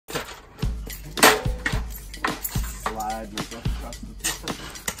slide and it goes across the system.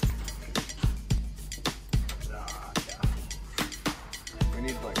 Yeah. We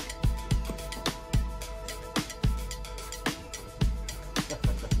need like...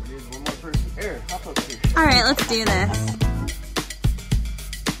 we need one more person. Here, hop up here. All right, let's do this.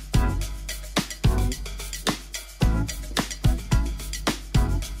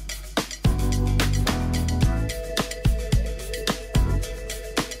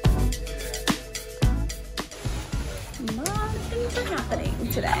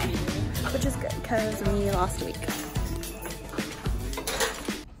 Today, which is good because we lost a week.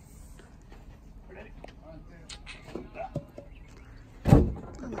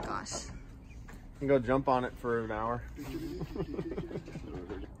 Oh my gosh. You can go jump on it for an hour.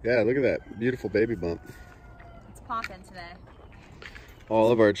 Yeah, look at that beautiful baby bump. It's popping today.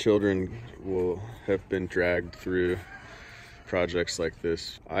 All of our children will have been dragged through projects like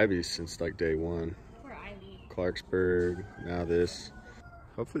this. Ivy since like day one. Poor Ivy. Clarksburg, now this.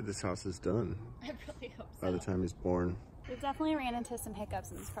 Hopefully this house is done. I really hope so. By the time he's born. We definitely ran into some hiccups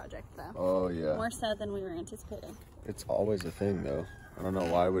in this project though. Oh yeah. More so than we were anticipating. It's always a thing though. I don't know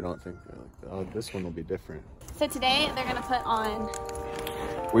why we don't think like, oh, this one will be different. So today they're gonna put on...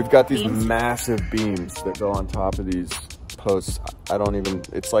 We've got these beams. massive beams that go on top of these posts. I don't even,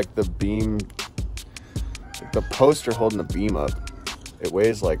 it's like the beam, the posts are holding the beam up. It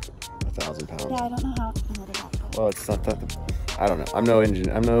weighs like 1,000 pounds. Yeah, I don't know how they got that. Well, it's not that, I don't know. I'm no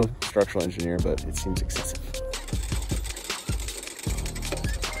engineer, I'm no structural engineer, but it seems excessive.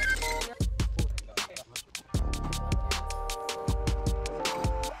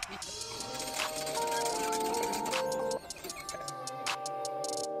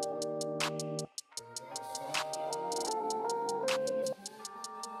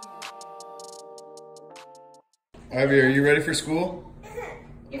 Ivy, are you ready for school?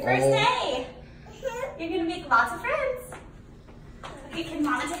 Your first day! You're gonna make lots of friends. Okay, can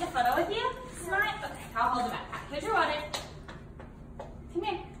Mama take a photo with you? Smart? Okay, I'll hold the backpack. Here's your water. Come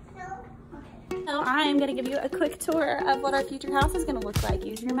here. Okay. So I'm gonna give you a quick tour of what our future house is gonna look like.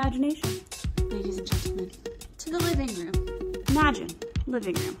 Use your imagination. Ladies and gentlemen, to the living room. Imagine,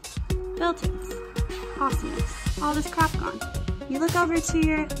 living room. Built-ins. Awesomeness. All this crap gone. You look over to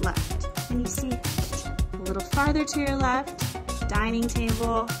your left and you see a little farther to your left, dining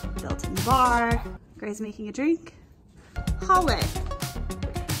table, built-in bar, Gray's making a drink, hallway,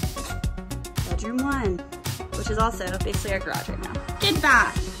 bedroom 1, which is also basically our garage right now. Good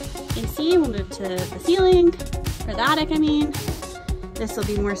bath. You can see we'll move to the ceiling, or the attic I mean. This will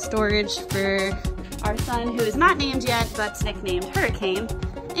be more storage for our son, who is not named yet, but nicknamed Hurricane,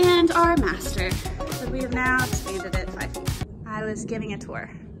 and our master. So we have now expanded it 5 feet. I was giving a tour.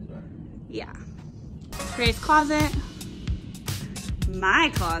 Yeah. Gray's closet,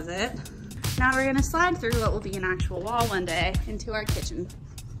 my closet. Now we're gonna slide through what will be an actual wall one day into our kitchen.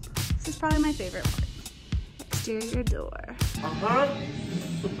 This is probably my favorite part. Exterior door.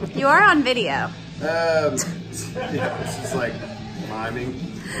 You are on video. Yeah, this is like miming.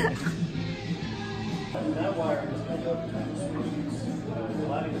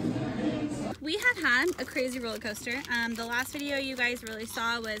 We have had a crazy roller coaster. The last video you guys really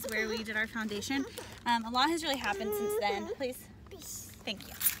saw was where we did our foundation. A lot has really happened since then. Please. Thank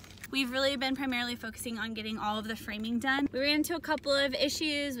you. We've really been primarily focusing on getting all of the framing done. We ran into a couple of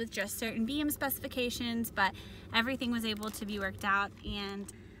issues with just certain beam specifications, but everything was able to be worked out. And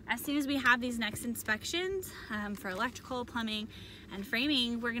as soon as we have these next inspections for electrical, plumbing, and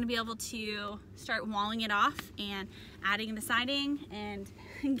framing, we're gonna be able to start walling it off and adding the siding and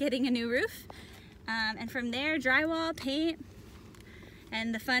getting a new roof. And from there, drywall, paint,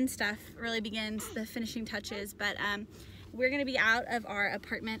 and the fun stuff really begins, the finishing touches. But we're gonna be out of our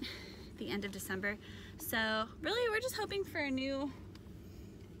apartment at the end of December. So really, we're just hoping for a new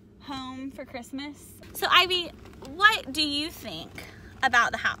home for Christmas. So Ivy, what do you think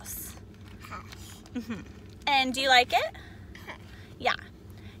about the house? And do you like it? Yeah.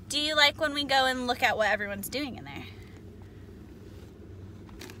 Do you like when we go and look at what everyone's doing in there?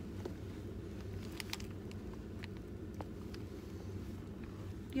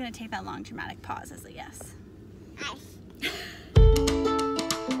 You're gonna take that long dramatic pause as a yes.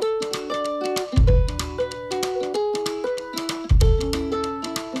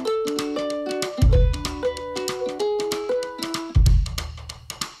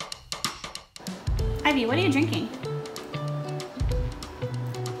 Ivy, what are you drinking?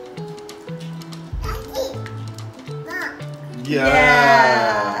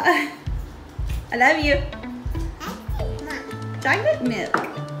 Yeah. I love you. Chocolate milk.